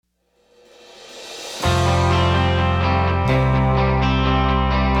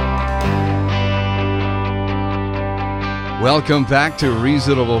Welcome back to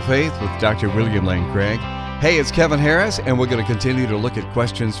Reasonable Faith with Dr. William Lane Craig. Hey, it's Kevin Harris, and we're going to continue to look at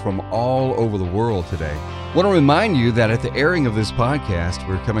questions from all over the world today. I want to remind you that at the airing of this podcast,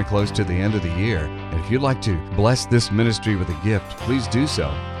 we're coming close to the end of the year. And if you'd like to bless this ministry with a gift, please do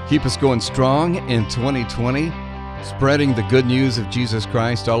so. Keep us going strong in 2020, spreading the good news of Jesus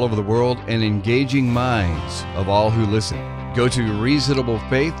Christ all over the world and engaging minds of all who listen. Go to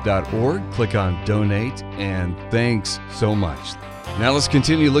reasonablefaith.org, click on Donate, and thanks so much. Now let's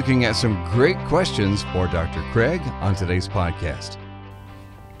continue looking at some great questions for Dr. Craig on today's podcast.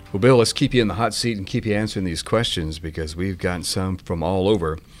 Well, Bill, let's keep you in the hot seat and keep you answering these questions because we've gotten some from all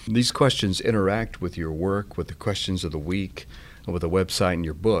over. These questions interact with your work, with the questions of the week, with the website and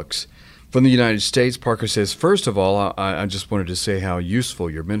your books. From the United States, Parker says, first of all, I just wanted to say how useful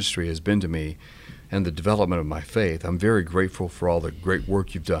your ministry has been to me and the development of my faith. I'm very grateful for all the great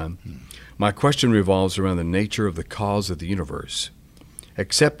work you've done. My question revolves around the nature of the cause of the universe.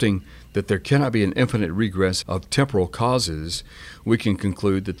 Accepting that there cannot be an infinite regress of temporal causes, we can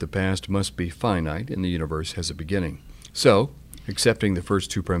conclude that the past must be finite and the universe has a beginning. So, accepting the first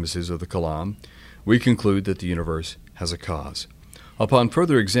two premises of the Kalam, we conclude that the universe has a cause. Upon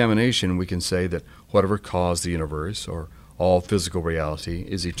further examination, we can say that whatever caused the universe, or all physical reality,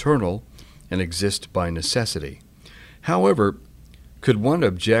 is eternal and exists by necessity. However, could one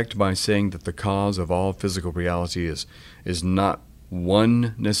object by saying that the cause of all physical reality is not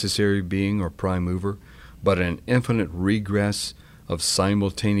one necessary being or prime mover, but an infinite regress of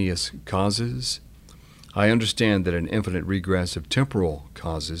simultaneous causes? I understand that an infinite regress of temporal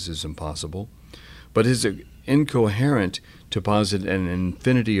causes is impossible, but is it incoherent to posit an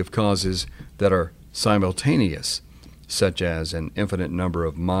infinity of causes that are simultaneous, such as an infinite number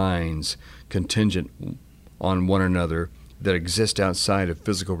of minds contingent on one another that exist outside of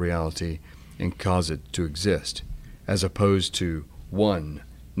physical reality and cause it to exist, as opposed to one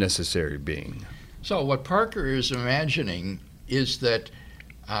necessary being? So what Parker is imagining is that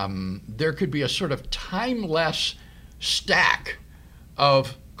there could be a sort of timeless stack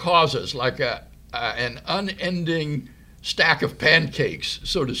of causes, like an unending stack of pancakes,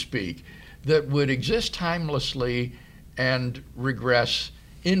 so to speak, that would exist timelessly and regress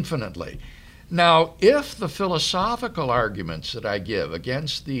infinitely. Now, if the philosophical arguments that I give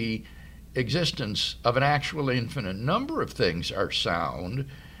against the existence of an actual infinite number of things are sound,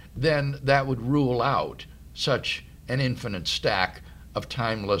 then that would rule out such an infinite stack of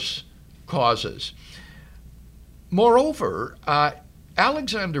timeless causes. Moreover,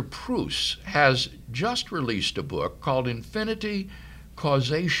 Alexander Pruss has just released a book called Infinity,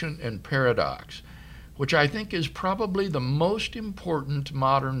 Causation, and Paradox, which I think is probably the most important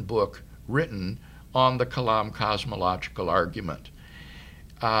modern book written on the Kalam Cosmological Argument.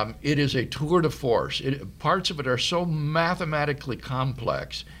 It is a tour de force. Parts of it are so mathematically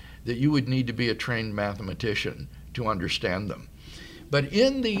complex that you would need to be a trained mathematician to understand them. But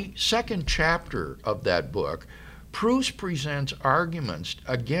in the second chapter of that book, Pruss presents arguments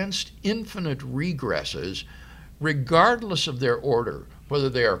against infinite regresses regardless of their order, whether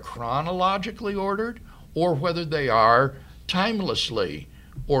they are chronologically ordered or whether they are timelessly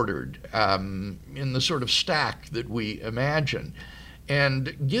ordered in the sort of stack that we imagine,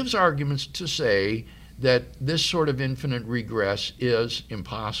 and gives arguments to say that this sort of infinite regress is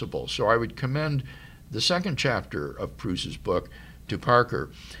impossible. So I would commend the second chapter of Pruss's book to Parker.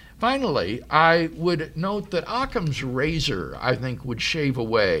 Finally, I would note that Occam's razor, I think, would shave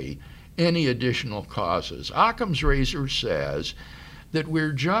away any additional causes. Occam's razor says that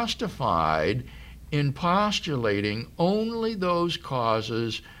we're justified in postulating only those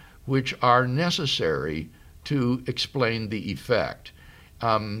causes which are necessary to explain the effect.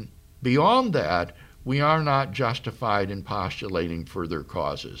 Beyond that, we are not justified in postulating further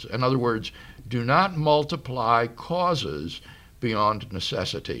causes. In other words, do not multiply causes beyond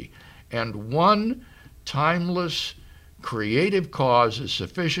necessity. And one timeless, creative cause is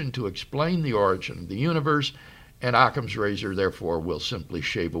sufficient to explain the origin of the universe, and Occam's razor, therefore, will simply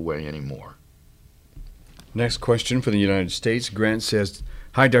shave away any more. Next question from the United States. Grant says,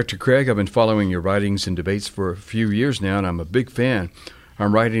 "Hi, Dr. Craig. I've been following your writings and debates for a few years now, and I'm a big fan.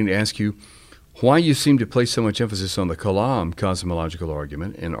 I'm writing to ask you why you seem to place so much emphasis on the Kalam cosmological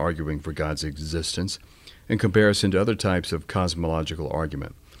argument in arguing for God's existence in comparison to other types of cosmological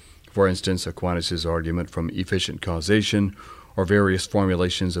argument. For instance, Aquinas' argument from efficient causation or various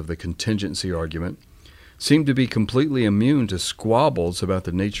formulations of the contingency argument seem to be completely immune to squabbles about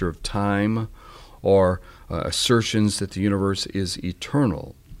the nature of time or assertions that the universe is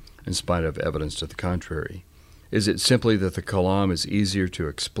eternal, in spite of evidence to the contrary. Is it simply that the Kalam is easier to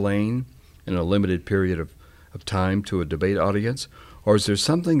explain in a limited period of of time to a debate audience? Or is there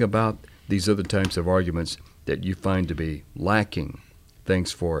something about these other types of arguments that you find to be lacking?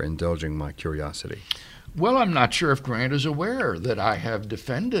 Thanks for indulging my curiosity. Well, I'm not sure if Grant is aware that I have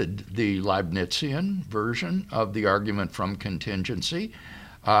defended the Leibnizian version of the argument from contingency.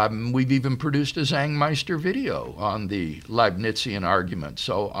 We've even produced a Zangmeister video on the Leibnizian argument.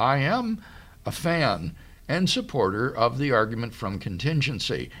 So I am a fan and supporter of the argument from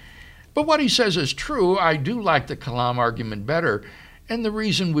contingency. But what he says is true. I do like the Kalaam argument better. And the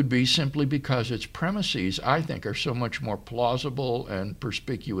reason would be simply because its premises, I think, are so much more plausible and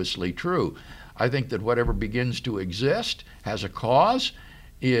perspicuously true. I think that whatever begins to exist has a cause,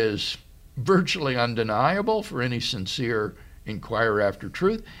 is virtually undeniable for any sincere inquirer after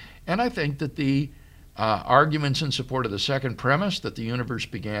truth. And I think that the arguments in support of the second premise, that the universe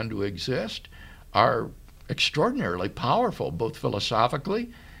began to exist, are extraordinarily powerful, both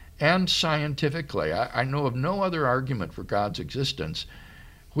philosophically and scientifically. I know of no other argument for God's existence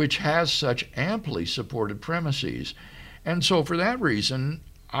which has such amply supported premises. And so for that reason,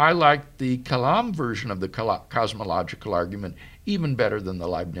 I like the Kalam version of the cosmological argument even better than the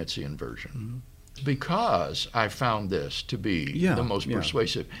Leibnizian version, because I found this to be the most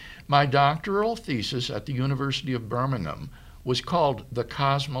persuasive. My doctoral thesis at the University of Birmingham was called The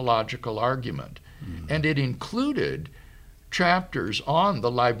Cosmological Argument, and it included chapters on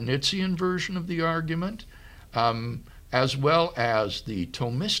the Leibnizian version of the argument, as well as the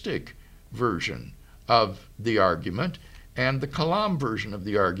Thomistic version of the argument and the Kalam version of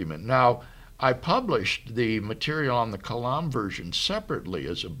the argument. Now, I published the material on the Kalam version separately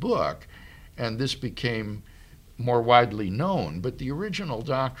as a book, and this became more widely known, but the original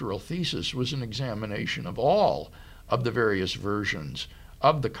doctoral thesis was an examination of all of the various versions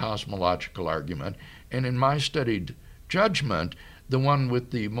of the cosmological argument, and in my studied judgment, the one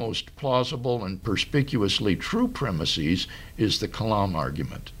with the most plausible and perspicuously true premises is the Kalam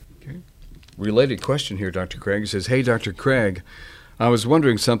argument. Okay. Related question here, Dr. Craig says, "Hey, Dr. Craig, I was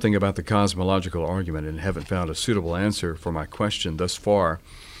wondering something about the cosmological argument and haven't found a suitable answer for my question thus far.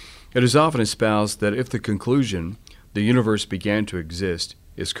 It is often espoused that if the conclusion, the universe began to exist,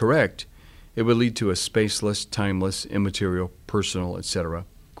 is correct, it would lead to a spaceless, timeless, immaterial, personal, etc.,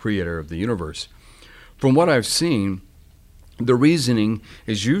 creator of the universe. From what I've seen, the reasoning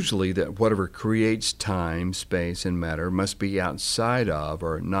is usually that whatever creates time, space, and matter must be outside of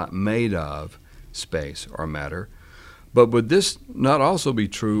or not made of space or matter. But would this not also be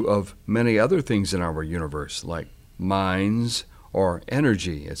true of many other things in our universe, like minds or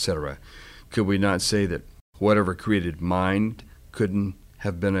energy, etc.? Could we not say that whatever created mind couldn't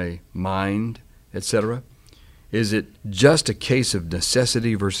have been a mind, etc.? Is it just a case of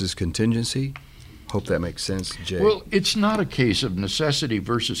necessity versus contingency?" Hope that makes sense, Jay. Well, it's not a case of necessity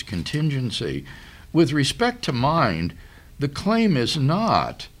versus contingency. With respect to mind, the claim is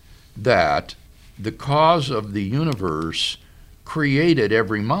not that the cause of the universe created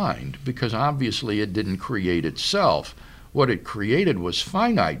every mind, because obviously it didn't create itself. What it created was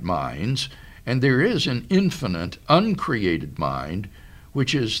finite minds, and there is an infinite, uncreated mind,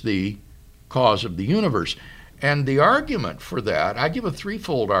 which is the cause of the universe. And the argument for that, I give a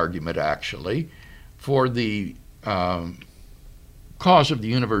threefold argument, actually, for the cause of the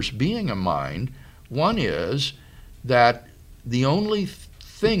universe being a mind. One is that the only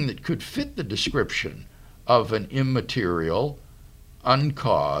thing that could fit the description of an immaterial,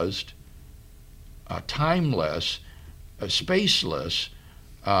 uncaused, timeless, spaceless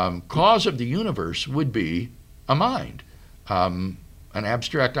cause of the universe would be a mind. An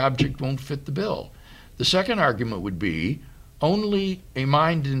abstract object won't fit the bill. The second argument would be only a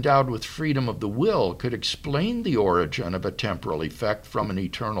mind endowed with freedom of the will could explain the origin of a temporal effect from an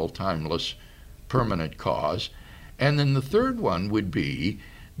eternal, timeless, permanent cause. And then the third one would be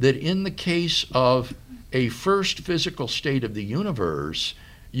that in the case of a first physical state of the universe,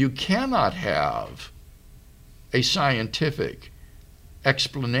 you cannot have a scientific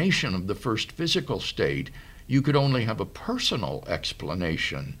explanation of the first physical state. You could only have a personal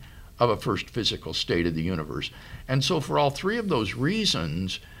explanation of a first physical state of the universe. And so for all three of those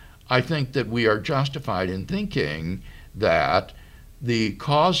reasons, I think that we are justified in thinking that the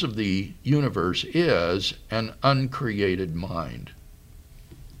cause of the universe is an uncreated mind.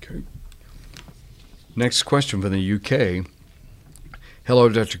 Okay. Next question from the UK. "Hello,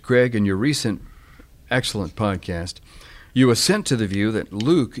 Dr. Craig. In your recent excellent podcast, you assent to the view that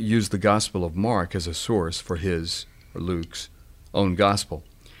Luke used the Gospel of Mark as a source for his, or Luke's, own gospel.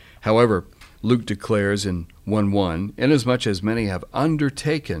 However, Luke declares in 1:1, inasmuch as many have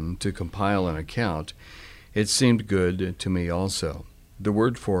undertaken to compile an account, it seemed good to me also. The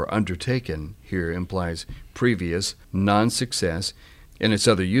word for undertaken here implies previous non-success in its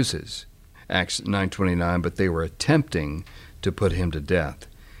other uses. Acts 9:29, but they were attempting to put him to death.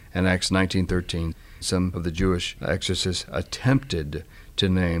 And Acts 19:13, some of the Jewish exorcists attempted to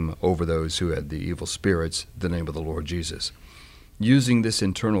name over those who had the evil spirits the name of the Lord Jesus. Using this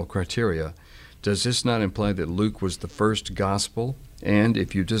internal criteria, does this not imply that Luke was the first gospel? And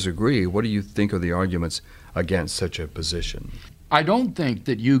if you disagree, what do you think are the arguments against such a position? I don't think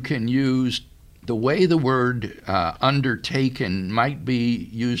that you can use the way the word undertaken might be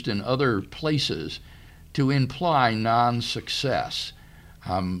used in other places to imply non-success.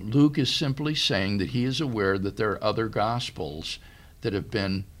 Luke is simply saying that he is aware that there are other gospels that have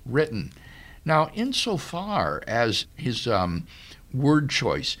been written. Now, insofar as his word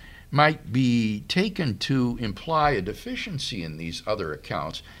choice might be taken to imply a deficiency in these other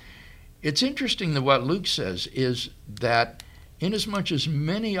accounts, it's interesting that what Luke says is that inasmuch as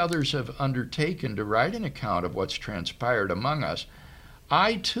many others have undertaken to write an account of what's transpired among us,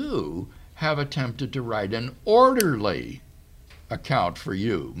 I too have attempted to write an orderly account for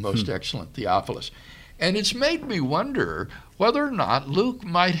you, most excellent Theophilus. And it's made me wonder whether or not Luke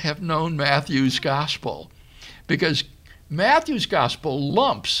might have known Matthew's gospel, because Matthew's gospel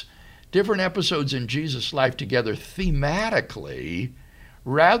lumps different episodes in Jesus' life together thematically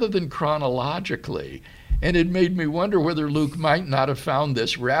rather than chronologically. And it made me wonder whether Luke might not have found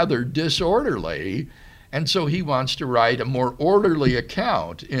this rather disorderly, and so he wants to write a more orderly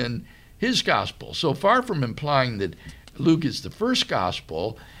account in his gospel. So far from implying that Luke is the first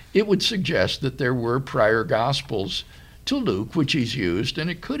gospel, it would suggest that there were prior gospels to Luke, which he's used, and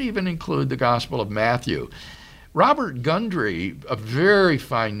it could even include the Gospel of Matthew. Robert Gundry, a very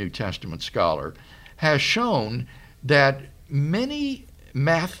fine New Testament scholar, has shown that many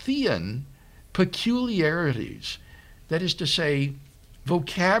Matthean peculiarities, that is to say,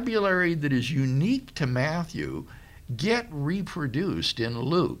 vocabulary that is unique to Matthew, get reproduced in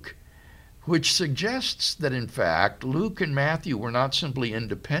Luke, which suggests that, in fact, Luke and Matthew were not simply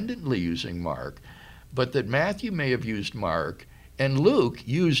independently using Mark, but that Matthew may have used Mark, and Luke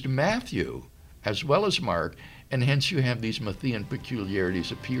used Matthew as well as Mark, and hence you have these Matthean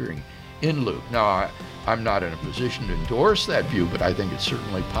peculiarities appearing in Luke. Now, I'm not in a position to endorse that view, but I think it's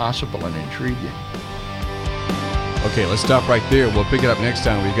certainly possible and intriguing. Okay, let's stop right there. We'll pick it up next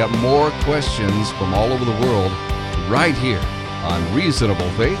time. We've got more questions from all over the world right here on Reasonable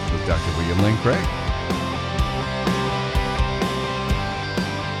Faith with Dr. William Lane Craig.